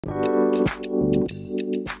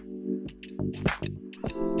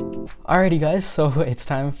Alrighty guys, so it's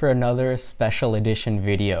time for another special edition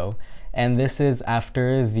video, and this is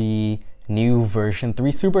after the new version 3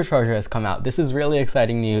 Supercharger has come out. This is really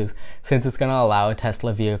exciting news since it's going to allow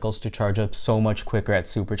Tesla vehicles to charge up so much quicker at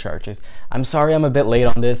superchargers. I'm sorry I'm a bit late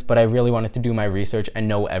on this, but I really wanted to do my research and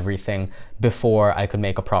know everything before I could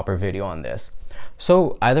make a proper video on this.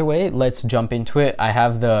 So either way, let's jump into it. I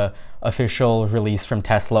have the official release from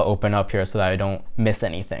Tesla open up here so that I don't miss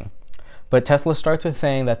anything. But Tesla starts with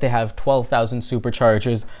saying that they have 12,000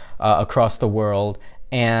 superchargers across the world,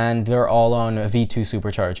 and they're all on V2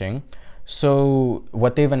 supercharging. So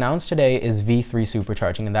what they've announced today is V3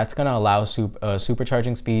 supercharging, and that's going to allow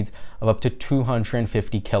supercharging speeds of up to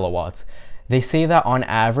 250 kilowatts. They say that on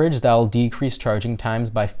average, that'll decrease charging times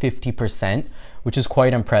by 50%, which is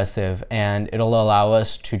quite impressive, and it'll allow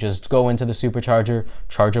us to just go into the supercharger,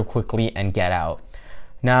 charge up quickly, and get out.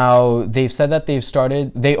 Now, they've said that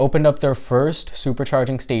they opened up their first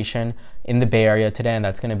supercharging station in the Bay Area today, and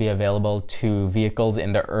that's going to be available to vehicles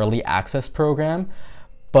in the early access program.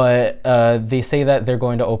 But they say that they're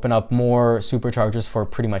going to open up more superchargers for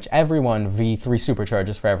pretty much everyone, V3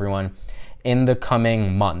 superchargers for everyone, in the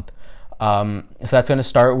coming month. So that's going to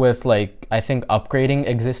start with, like, I think upgrading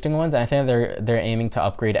existing ones. And I think they're aiming to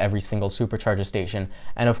upgrade every single supercharger station.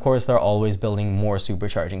 And of course, they're always building more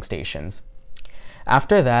supercharging stations.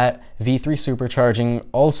 After that, V3 supercharging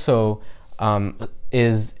also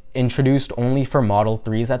is introduced only for Model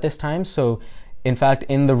 3s at this time. So in fact,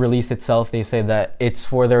 in the release itself, they say that it's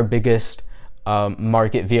for their biggest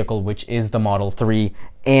market vehicle, which is the Model 3.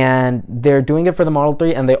 And they're doing it for the Model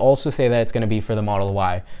 3, and they also say that it's going to be for the Model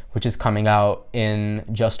Y, which is coming out in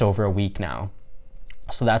just over a week now.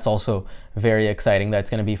 So that's also very exciting that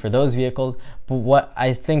it's going to be for those vehicles. But what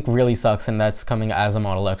I think really sucks, and that's coming as a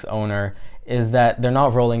Model X owner, is that they're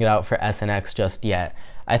not rolling it out for S and X just yet.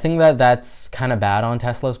 I think that that's kind of bad on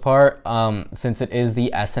Tesla's part, since it is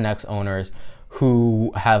the S and X owners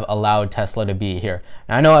who have allowed Tesla to be here.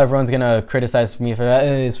 And I know everyone's gonna criticize me for that.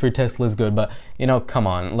 It's for Tesla's good, but you know, come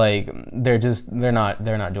on, like they're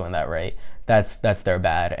not doing that right. That's their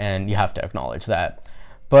bad, and you have to acknowledge that.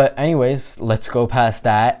 But anyways, let's go past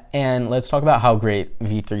that and let's talk about how great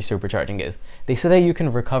V3 supercharging is. They say that you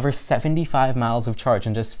can recover 75 miles of charge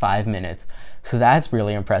in just 5 minutes. So that's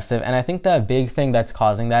really impressive. And I think the big thing that's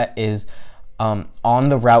causing that is on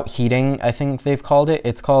the route heating, I think they've called it.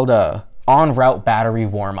 It's called on-route battery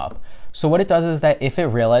warm-up. So what it does is that if it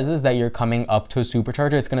realizes that you're coming up to a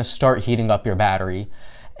supercharger, it's gonna start heating up your battery.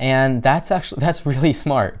 And that's really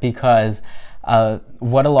smart, because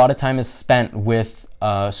what a lot of time is spent with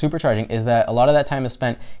supercharging is that a lot of that time is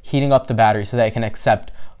spent heating up the battery so that it can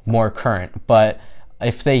accept more current. But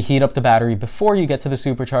if they heat up the battery before you get to the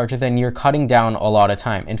supercharger, then you're cutting down a lot of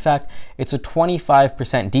time. In fact, it's a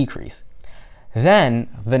 25% decrease. Then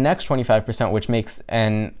the next 25%, which makes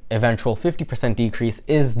an eventual 50% decrease,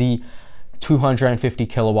 is the 250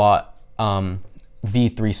 kilowatt V3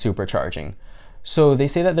 supercharging. So they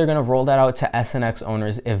say that they're going to roll that out to S and X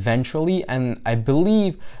owners eventually, and I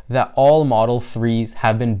believe that all Model 3s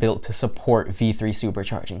have been built to support V3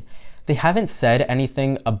 supercharging. They haven't said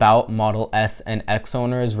anything about Model S and X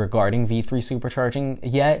owners regarding V3 supercharging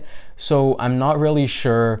yet, so I'm not really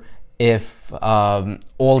sure if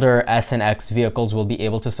older S and X vehicles will be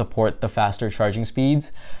able to support the faster charging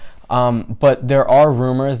speeds. But there are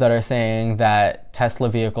rumors that are saying that Tesla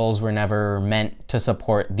vehicles were never meant to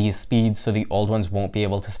support these speeds, so the old ones won't be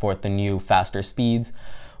able to support the new, faster speeds.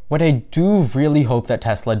 What I do really hope that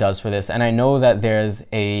Tesla does for this, and I know that there's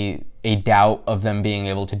a doubt of them being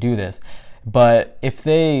able to do this, but if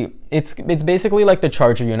it's basically like the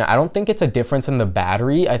charger unit. I don't think it's a difference in the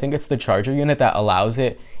battery. I think it's the charger unit that allows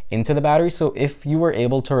it into the battery. So if you were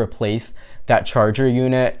able to replace that charger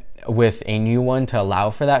unit with a new one to allow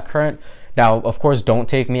for that current. Now, of course, don't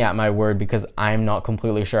take me at my word, because I'm not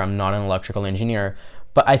completely sure. I'm not an electrical engineer,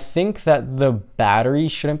 but I think that the battery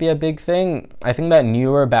shouldn't be a big thing. I think that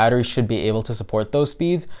newer batteries should be able to support those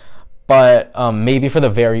speeds, but maybe for the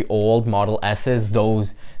very old Model S's,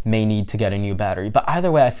 those may need to get a new battery. But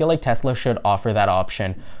either way, I feel like Tesla should offer that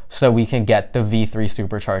option so we can get the V3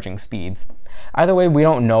 supercharging speeds. Either way, we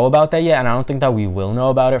don't know about that yet, and I don't think that we will know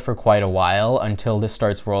about it for quite a while until this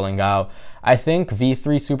starts rolling out. I think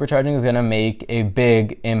V3 supercharging is going to make a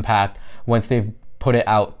big impact once they've put it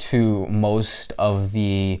out to most of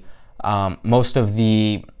the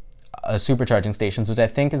supercharging stations, which I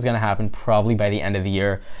think is going to happen probably by the end of the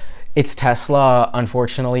year. It's Tesla,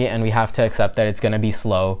 unfortunately, and we have to accept that it's going to be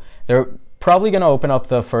slow. They're probably going to open up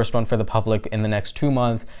the first one for the public in the next 2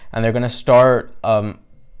 months, and they're going to start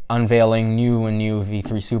unveiling new V3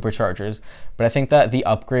 superchargers, but I think that the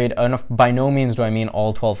upgrade, by no means do I mean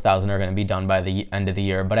all 12,000 are going to be done by the end of the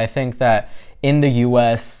year, but I think that in the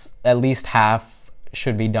US, at least half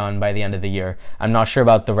should be done by the end of the year. I'm not sure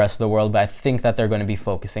about the rest of the world, but I think that they're going to be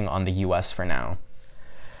focusing on the US for now.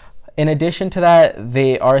 In addition to that,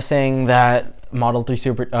 they are saying that Model 3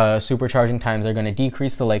 supercharging times are going to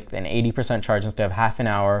decrease to like an 80% charge instead of half an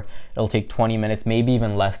hour. It'll take 20 minutes, maybe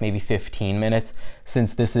even less, maybe 15 minutes,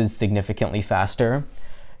 since this is significantly faster.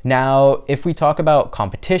 Now, if we talk about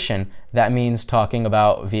competition, that means talking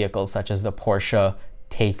about vehicles such as the Porsche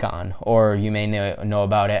Taycan, or you may know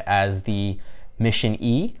about it as the Mission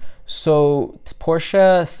E. So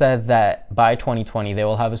Porsche said that by 2020, they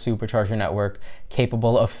will have a supercharger network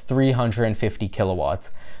capable of 350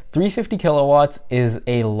 kilowatts. 350 kilowatts is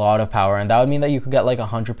a lot of power, and that would mean that you could get like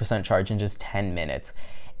 100% charge in just 10 minutes.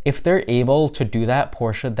 If they're able to do that,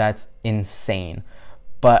 Porsche, that's insane.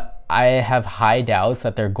 But I have high doubts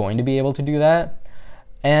that they're going to be able to do that.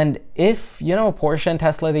 And if, you know, Porsche and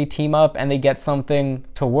Tesla, they team up and they get something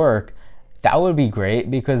to work, that would be great,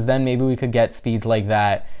 because then maybe we could get speeds like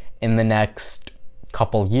that in the next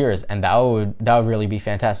couple years, and that would really be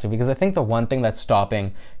fantastic, because I think the one thing that's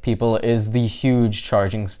stopping people is the huge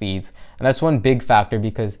charging speeds, and that's one big factor,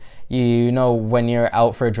 because you know, when you're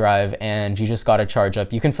out for a drive and you just gotta charge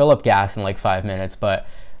up, you can fill up gas in like 5 minutes, but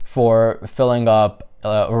for filling up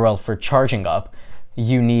for charging up,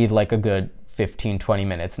 you need like a good 15-20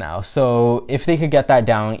 minutes now. So if they could get that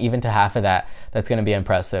down even to half of that, that's going to be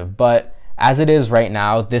impressive. But as it is right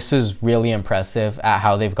now, this is really impressive at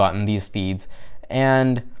how they've gotten these speeds.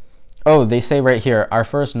 And oh, they say right here, our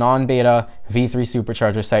first non-beta V3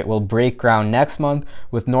 supercharger site will break ground next month,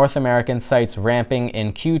 with North American sites ramping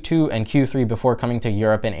in Q2 and Q3 before coming to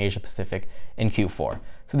Europe and Asia Pacific in Q4.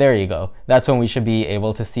 So there you go. That's when we should be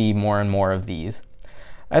able to see more and more of these.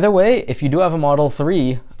 Either way, if you do have a Model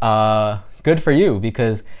 3, good for you,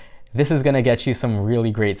 because this is going to get you some really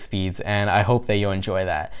great speeds, and I hope that you'll enjoy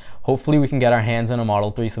that. Hopefully we can get our hands on a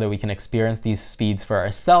Model 3 so that we can experience these speeds for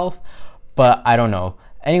ourselves, but I don't know.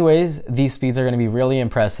 Anyways, these speeds are going to be really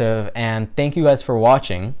impressive, and thank you guys for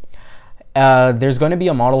watching. There's going to be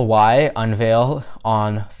a Model Y unveil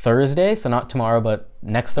on Thursday, so not tomorrow, but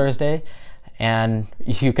next Thursday, and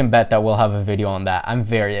you can bet that we'll have a video on that. I'm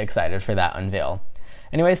very excited for that unveil.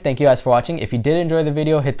 Anyways, thank you guys for watching. If you did enjoy the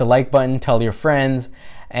video, hit the like button, tell your friends,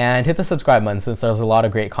 and hit the subscribe button, since there's a lot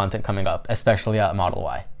of great content coming up, especially at Model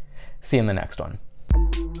Y. See you in the next one.